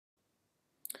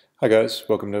Hi guys,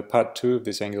 welcome to part 2 of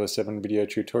this Angular 7 video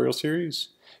tutorial series.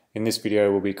 In this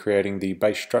video we'll be creating the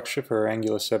base structure for our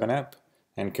Angular 7 app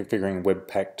and configuring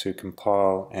Webpack to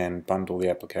compile and bundle the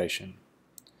application.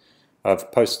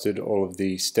 I've posted all of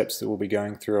the steps that we'll be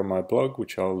going through on my blog,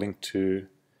 which I'll link to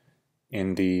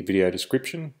in the video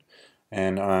description.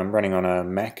 And I'm running on a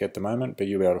Mac at the moment, but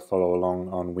you'll be able to follow along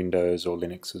on Windows or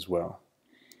Linux as well.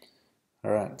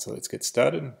 Alright, so let's get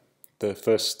started. The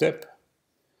first step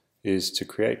is to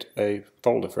create a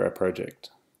folder for our project.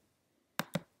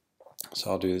 So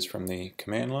I'll do this from the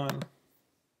command line.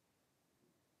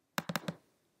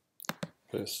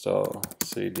 First I'll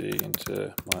cd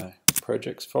into my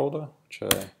projects folder, which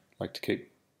I like to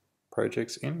keep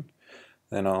projects in.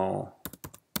 Then I'll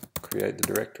create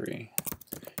the directory.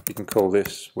 You can call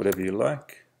this whatever you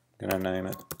like. I'm going to name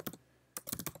it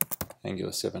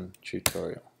Angular 7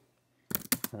 tutorial.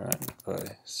 Alright, if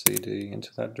I cd into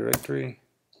that directory,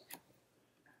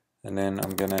 and then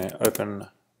I'm going to open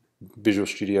Visual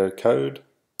Studio Code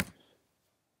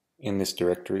in this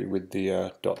directory with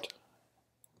the dot.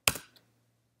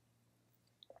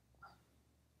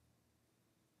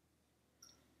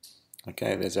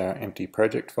 Okay, there's our empty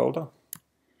project folder.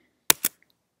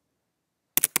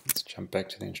 Let's jump back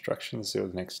to the instructions, see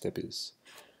what the next step is.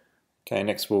 Okay,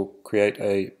 next we'll create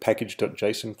a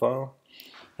package.json file.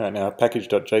 Now a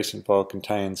package.json file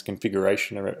contains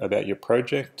configuration about your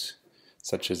project,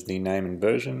 such as the name and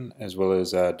version, as well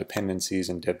as dependencies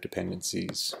and dev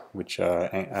dependencies, which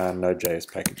are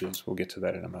Node.js packages. We'll get to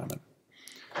that in a moment.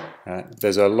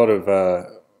 There's a lot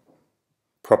of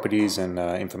properties and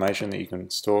information that you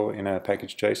can store in a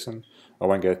package.json. I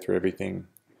won't go through everything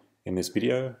in this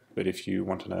video, but if you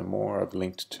want to know more, I've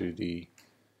linked to the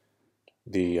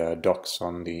docs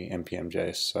on the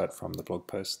npm.js site from the blog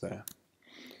post there.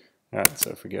 Alright, so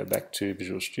if we go back to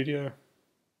Visual Studio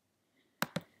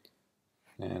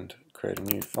and create a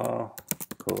new file,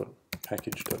 call it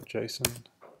package.json.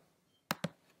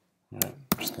 I'm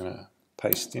just going to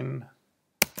paste in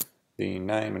the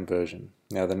name and version.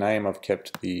 Now the name I've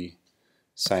kept the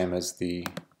same as the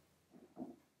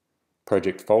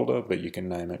project folder, but you can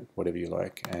name it whatever you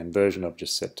like, and version I've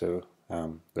just set to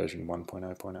version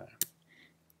 1.0.0.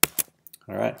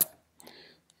 Alright,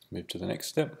 move to the next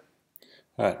step.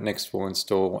 Alright, next we'll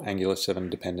install Angular 7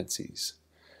 dependencies.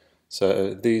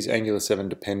 So these Angular 7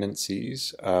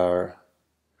 dependencies are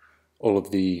all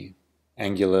of the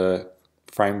Angular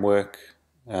framework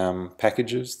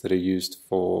packages that are used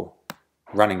for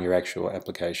running your actual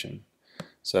application.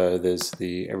 So there's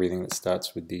everything that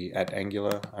starts with the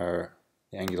 @Angular are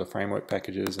the Angular framework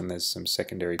packages, and there's some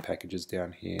secondary packages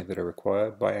down here that are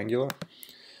required by Angular.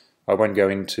 I won't go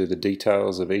into the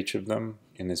details of each of them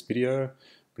in this video,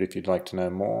 but if you'd like to know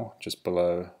more, just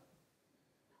below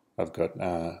I've got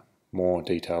more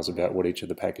details about what each of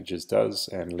the packages does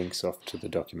and links off to the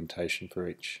documentation for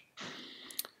each.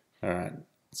 Alright,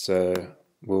 so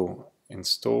we'll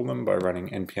install them by running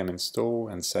npm install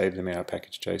and save them in our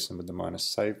package.json with the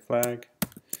 -save flag.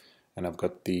 And I've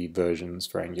got the versions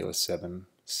for Angular 7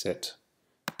 set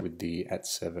with the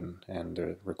 @7 and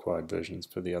the required versions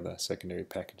for the other secondary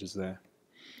packages there.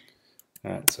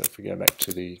 Alright, so if we go back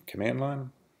to the command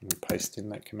line, we paste in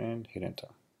that command, hit enter.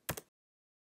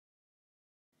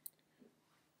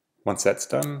 Once that's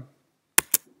done,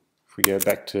 if we go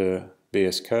back to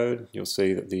VS Code, you'll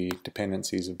see that the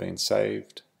dependencies have been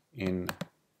saved in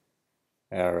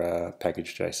our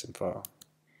package.json file.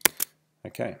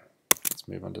 Okay, let's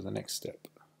move on to the next step.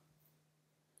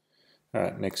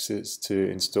 Alright, next is to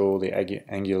install the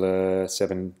Angular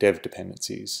 7 dev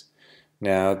dependencies.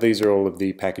 Now these are all of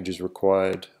the packages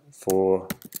required for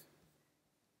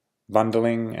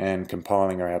bundling and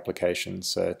compiling our applications,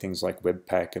 so things like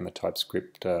Webpack and the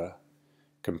TypeScript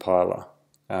compiler.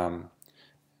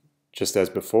 Just as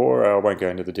before, I won't go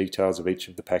into the details of each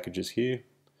of the packages here,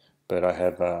 but I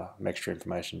have extra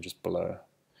information just below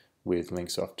with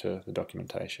links off to the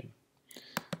documentation.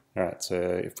 Alright, so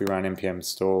if we run npm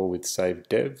install with save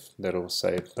dev, that'll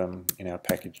save them in our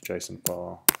package.json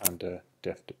file under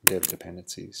dev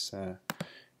dependencies. So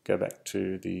go back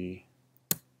to the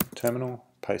terminal,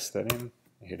 paste that in,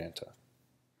 and hit enter.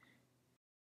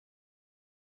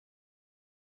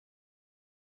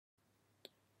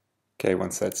 Okay,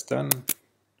 once that's done,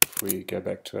 if we go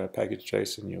back to our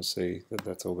package.json, you'll see that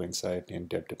that's all been saved in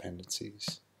dev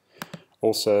dependencies.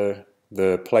 Also,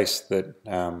 the place that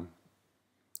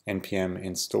npm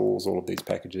installs all of these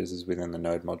packages is within the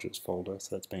node modules folder,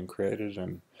 so that's been created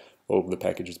and all of the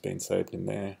packages been saved in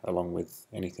there, along with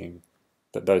anything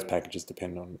that those packages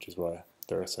depend on, which is why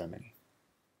there are so many.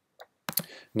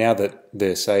 Now that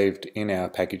they're saved in our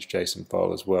package.json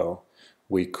file as well,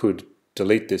 we could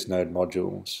delete this node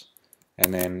modules,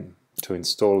 and then to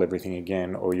install everything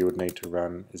again, all you would need to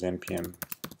run is npm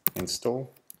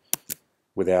install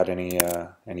without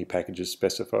any packages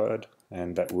specified,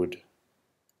 and that would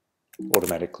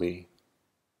automatically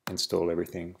install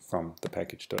everything from the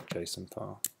package.json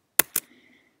file.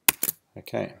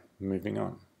 Okay, moving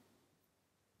on.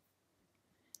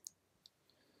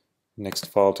 Next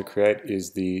file to create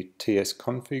is the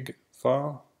tsconfig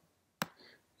file.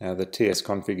 Now the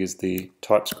tsconfig is the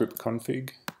TypeScript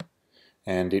config,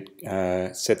 and it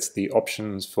sets the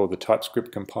options for the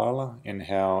TypeScript compiler in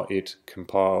how it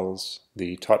compiles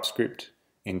the TypeScript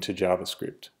into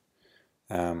JavaScript.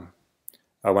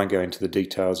 I won't go into the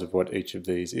details of what each of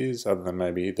these is, other than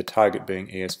maybe the target being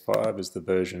ES5 is the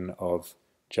version of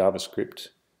JavaScript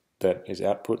that is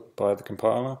output by the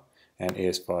compiler, and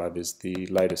ES5 is the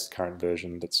latest current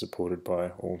version that's supported by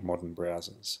all modern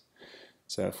browsers.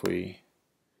 So if we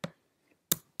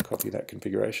copy that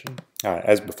configuration,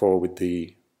 as before with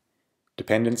the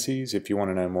dependencies, if you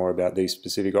want to know more about these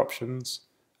specific options,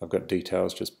 I've got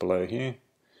details just below here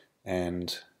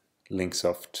and links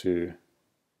off to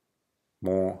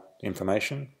more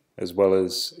information, as well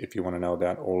as if you want to know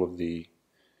about all of the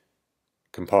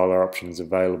compiler options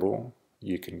available,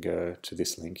 you can go to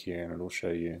this link here and it'll show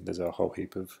you there's a whole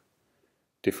heap of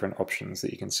different options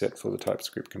that you can set for the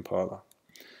TypeScript compiler.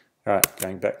 Alright,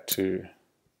 going back to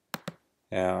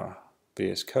our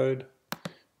VS Code,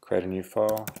 create a new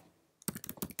file,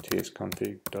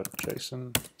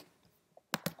 tsconfig.json,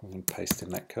 and paste in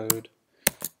that code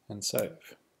and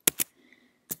save.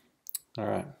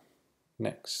 Alright,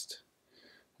 next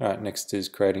is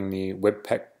creating the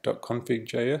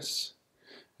webpack.config.js.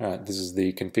 This is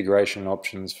the configuration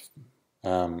options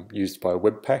used by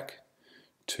Webpack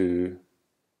to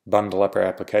bundle up our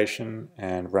application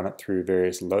and run it through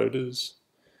various loaders.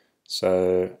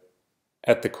 So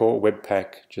at the core,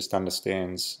 Webpack just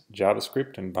understands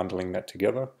JavaScript and bundling that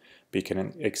together, but you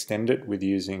can extend it with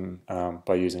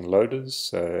by using loaders.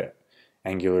 So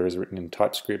Angular is written in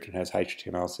TypeScript and has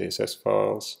HTML, CSS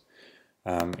files.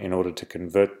 In order to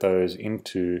convert those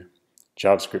into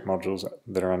JavaScript modules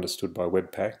that are understood by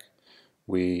Webpack,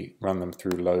 we run them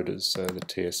through loaders, so the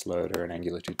TS loader and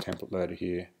Angular 2 template loader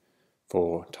here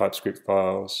for TypeScript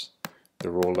files, the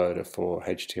raw loader for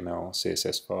HTML,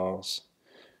 CSS files.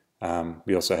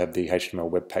 We also have the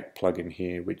HTML Webpack plugin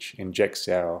here, which injects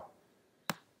our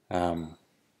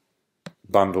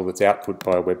bundle that's output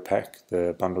by Webpack,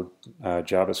 the bundled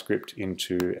JavaScript,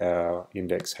 into our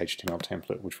index HTML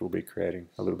template, which we'll be creating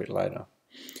a little bit later.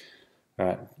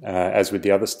 Alright, as with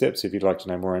the other steps, if you'd like to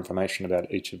know more information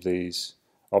about each of these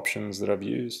options that I've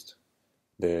used,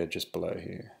 they're just below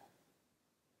here.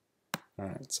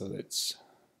 Alright, so let's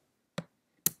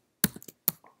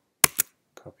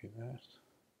copy that.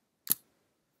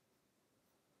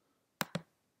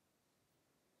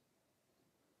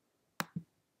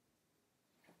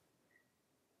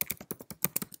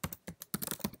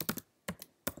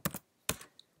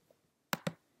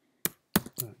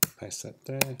 Paste that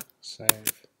there,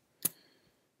 save.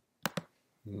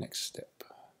 Next step.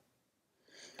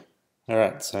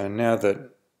 Alright, so now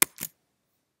that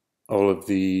all of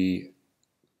the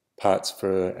parts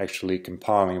for actually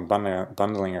compiling and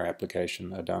bundling our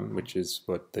application are done, which is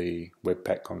what the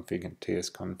Webpack config and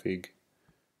tsconfig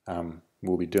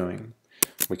will be doing,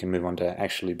 we can move on to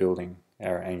actually building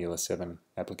our Angular 7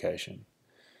 application.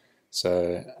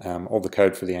 So all the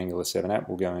code for the Angular 7 app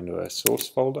will go into a source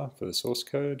folder for the source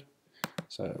code.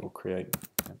 So we'll create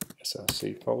an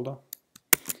src folder,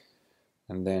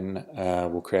 and then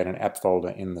we'll create an app folder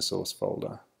in the source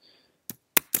folder.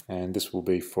 And this will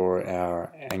be for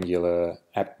our Angular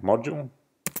app module.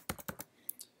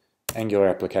 Angular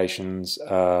applications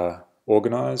are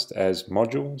organized as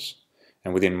modules,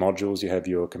 and within modules you have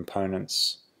your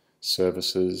components,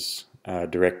 services,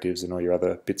 directives, and all your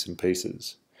other bits and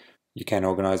pieces. You can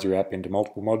organize your app into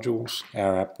multiple modules.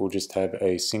 Our app will just have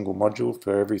a single module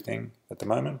for everything at the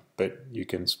moment, but you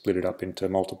can split it up into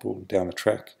multiple down the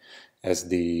track as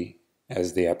the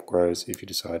app grows if you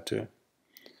decide to.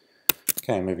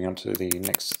 Okay, moving on to the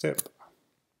next step.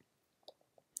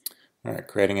 Alright,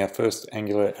 creating our first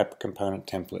Angular app component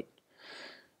template.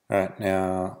 Alright,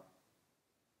 now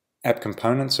app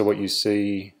components are what you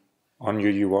see on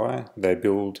your UI. They're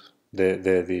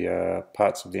the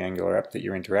parts of the Angular app that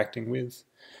you're interacting with,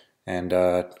 and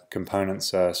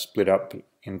components are split up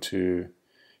into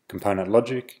component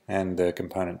logic and the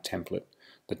component template.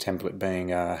 The template being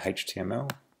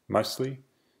HTML mostly,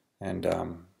 and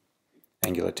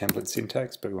Angular template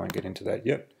syntax, but we won't get into that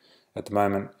yet. At the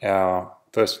moment, our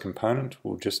first component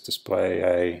will just display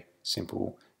a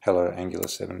simple hello Angular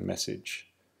 7 message.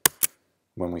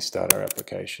 when we start our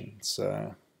application.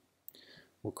 So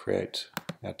we'll create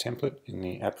our template in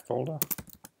the app folder,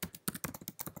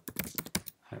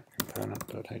 app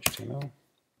component.html,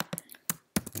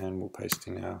 and we'll paste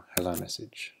in our hello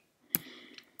message.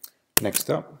 Next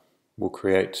up, we'll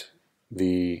create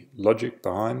the logic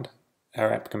behind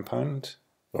our app component,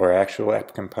 or our actual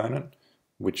app component,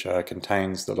 which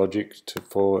contains the logic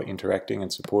for interacting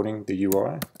and supporting the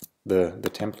UI,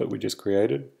 the template we just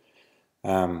created.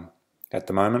 At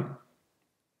the moment,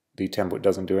 the template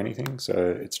doesn't do anything, so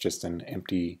it's just an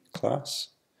empty class.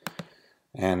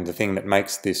 And the thing that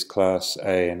makes this class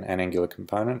an Angular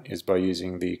component is by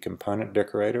using the component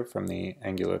decorator from the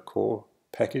Angular core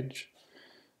package.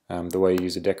 The way you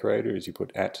use a decorator is you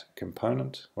put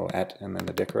 @component, or and then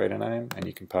the decorator name, and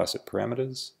you can pass it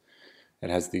parameters. It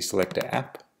has the selector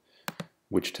app,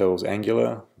 which tells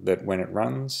Angular that when it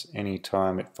runs,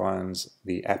 anytime it finds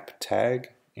the app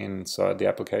tag inside the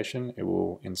application, it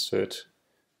will insert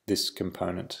this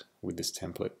component with this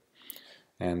template.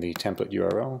 And the template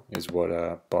URL is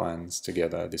what binds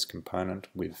together this component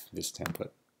with this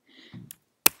template.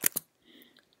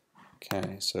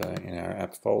 Okay, so in our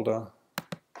app folder,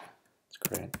 let's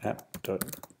create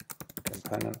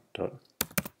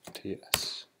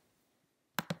app.component.ts.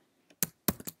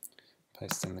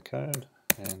 Paste in the code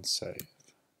and save.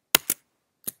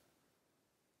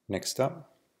 Next up,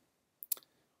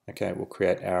 okay, we'll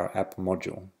create our app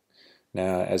module.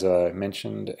 Now, as I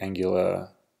mentioned, Angular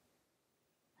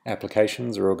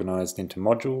applications are organized into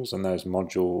modules, and those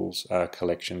modules are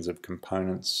collections of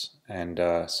components and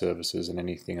services and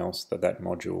anything else that that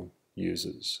module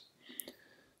uses.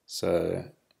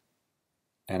 So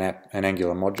an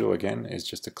Angular module, again, is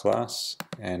just a class,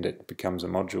 and it becomes a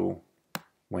module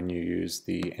when you use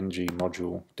the ng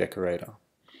module decorator.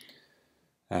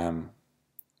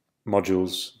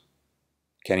 Modules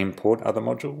can import other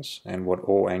modules, and what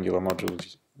all Angular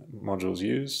modules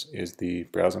use is the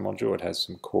browser module. It has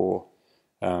some core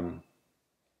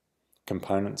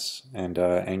components and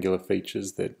Angular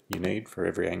features that you need for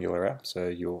every Angular app, so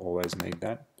you'll always need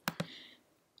that.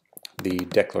 The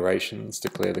declarations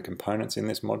declare the components in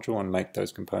this module and make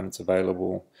those components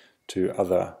available to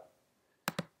other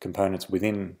components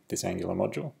within this Angular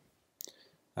module.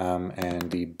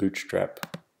 And the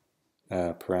Bootstrap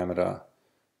parameter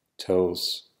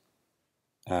tells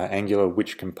Angular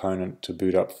which component to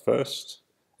boot up first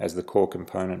as the core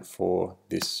component for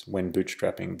this when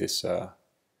bootstrapping this or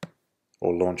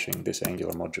launching this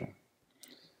Angular module.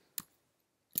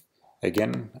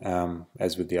 Again,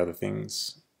 as with the other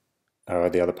things,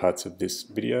 the other parts of this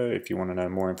video, if you want to know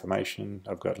more information,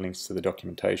 I've got links to the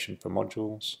documentation for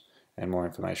modules and more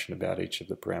information about each of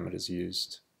the parameters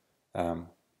used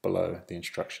below the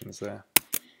instructions there.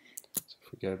 So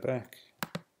if we go back,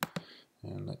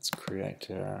 and let's create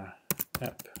our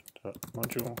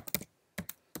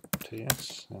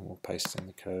app.module.ts, and we'll paste in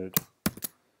the code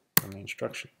and the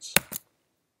instructions.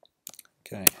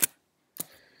 Okay,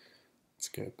 let's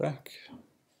go back.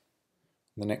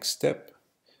 The next step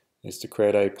is to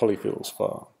create a Polyfills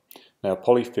file. Now,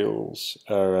 Polyfills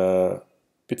are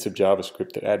bits of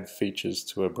JavaScript that add features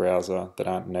to a browser that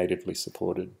aren't natively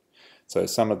supported. So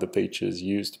some of the features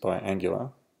used by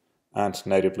Angular aren't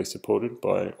natively supported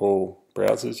by all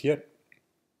browsers yet.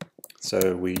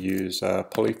 So we use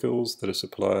polyfills that are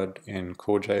supplied in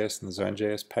core.js and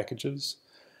zone.js packages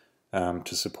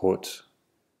to support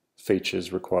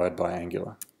features required by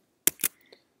Angular.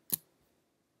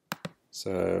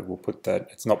 So we'll put that,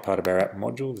 it's not part of our app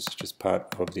module, this is just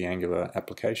part of the Angular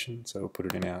application, so we'll put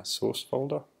it in our source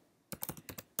folder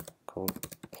called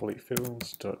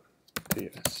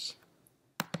polyfills.ts.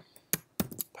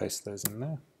 Paste those in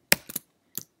there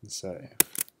and save.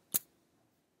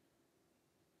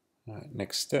 Right,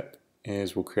 next step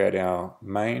is we'll create our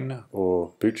main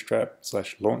or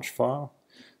bootstrap/launch file.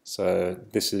 So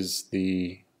this is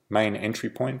the main entry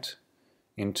point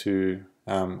into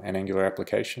an Angular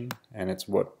application, and it's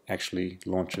what actually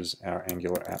launches our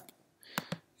Angular app.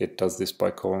 It does this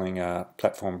by calling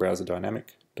platform browser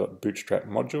dynamic.bootstrap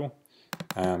module,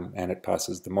 and it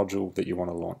passes the module that you want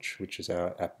to launch, which is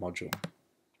our app module.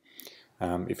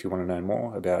 If you want to know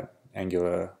more about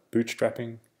Angular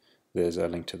bootstrapping, there's a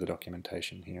link to the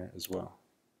documentation here as well.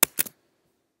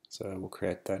 So we'll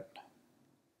create that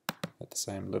at the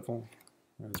same level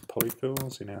as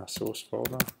polyfills in our source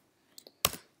folder,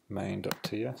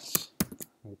 main.ts.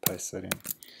 We'll paste that in.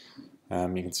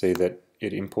 You can see that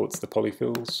it imports the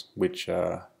polyfills, which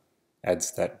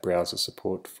adds that browser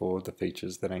support for the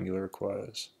features that Angular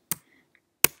requires.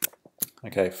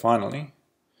 Okay, finally,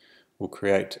 we'll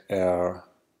create our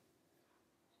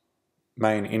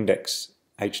main index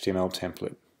HTML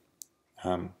template.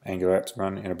 Angular apps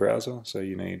run in a browser, so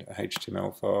you need a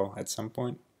HTML file at some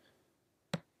point,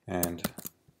 and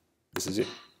this is it.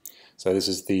 So this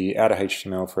is the outer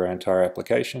HTML for our entire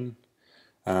application.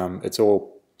 It's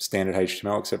all standard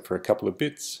HTML except for a couple of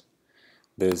bits.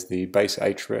 There's the base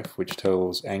href, which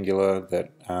tells Angular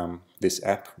that this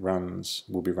app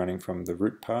will be running from the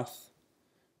root path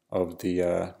of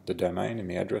the domain in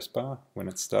the address bar when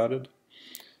it started.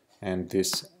 And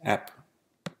this app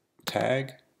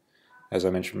tag, as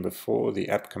I mentioned before, the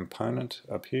app component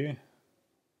up here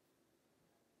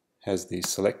has the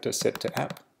selector set to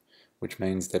app, which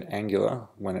means that Angular,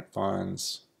 when it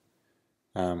finds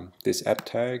this app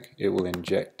tag, it will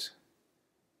inject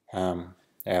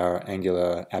our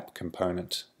Angular app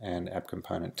component and app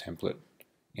component template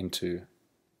into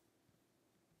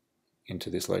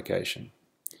this location.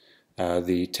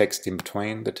 The text in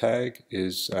between the tag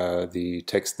is the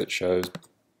text that shows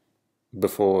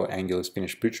before Angular's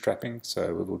finished bootstrapping,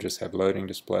 so we will just have loading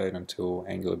displayed until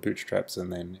Angular bootstraps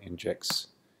and then injects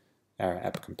our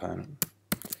app component.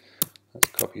 Let's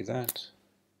copy that,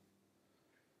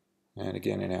 and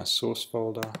again in our source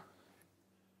folder,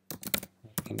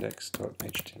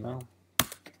 index.html,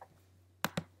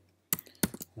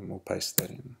 and we'll paste that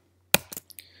in.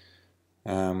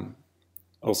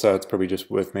 Also, it's probably just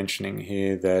worth mentioning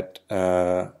here that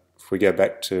if we go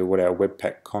back to what our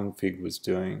Webpack config was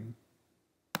doing,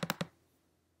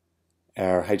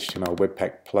 our HTML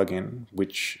Webpack plugin,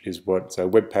 which is so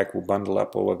Webpack will bundle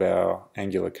up all of our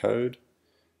Angular code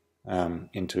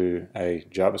into a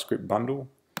JavaScript bundle,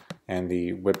 and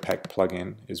the Webpack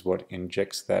plugin is what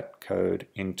injects that code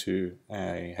into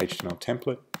a HTML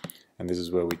template, and this is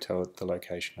where we tell it the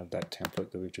location of that template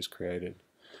that we've just created.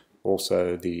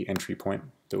 Also, the entry point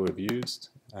that we've used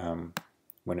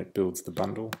when it builds the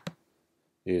bundle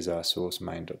is our source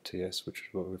main.ts, which is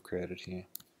what we've created here.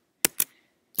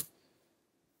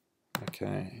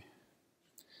 Okay.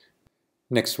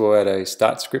 Next, we'll add a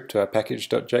start script to our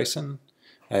package.json.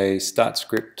 A start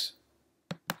script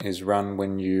is run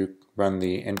when you run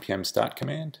the npm start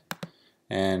command,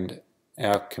 and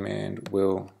our command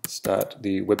will start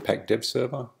the Webpack dev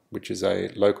server, which is a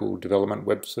local development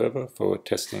web server for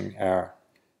testing our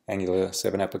Angular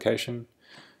 7 application.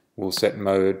 We'll set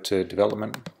mode to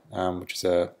development, which is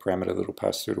a parameter that will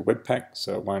pass through to Webpack,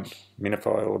 so it won't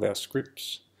minify all of our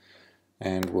scripts.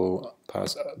 And we'll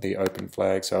pass the open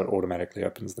flag, so it automatically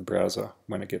opens the browser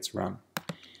when it gets run.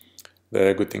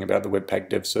 The good thing about the Webpack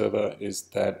dev server is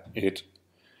that it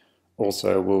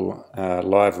also will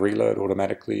live reload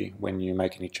automatically when you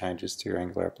make any changes to your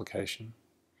Angular application.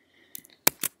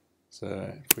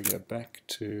 So if we go back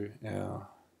to our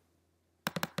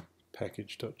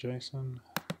package.json,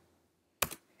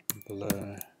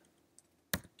 below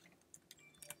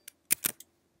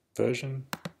version,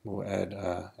 we'll add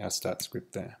our start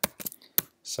script there.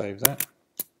 Save that.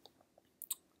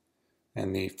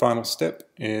 And the final step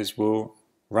is we'll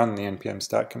run the npm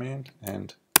start command,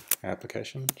 and our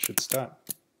application should start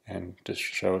and just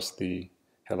show us the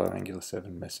hello Angular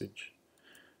 7 message.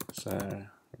 So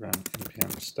run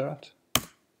npm start.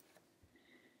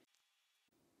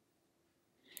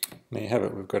 There you have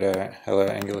it. We've got our hello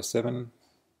Angular 7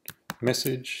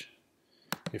 message.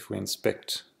 If we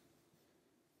inspect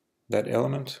that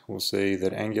element, we'll see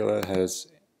that Angular has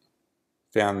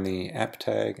found the app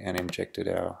tag and injected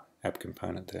our app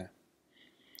component there.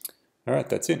 Alright,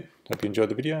 that's it. Hope you enjoyed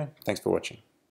the video. Thanks for watching.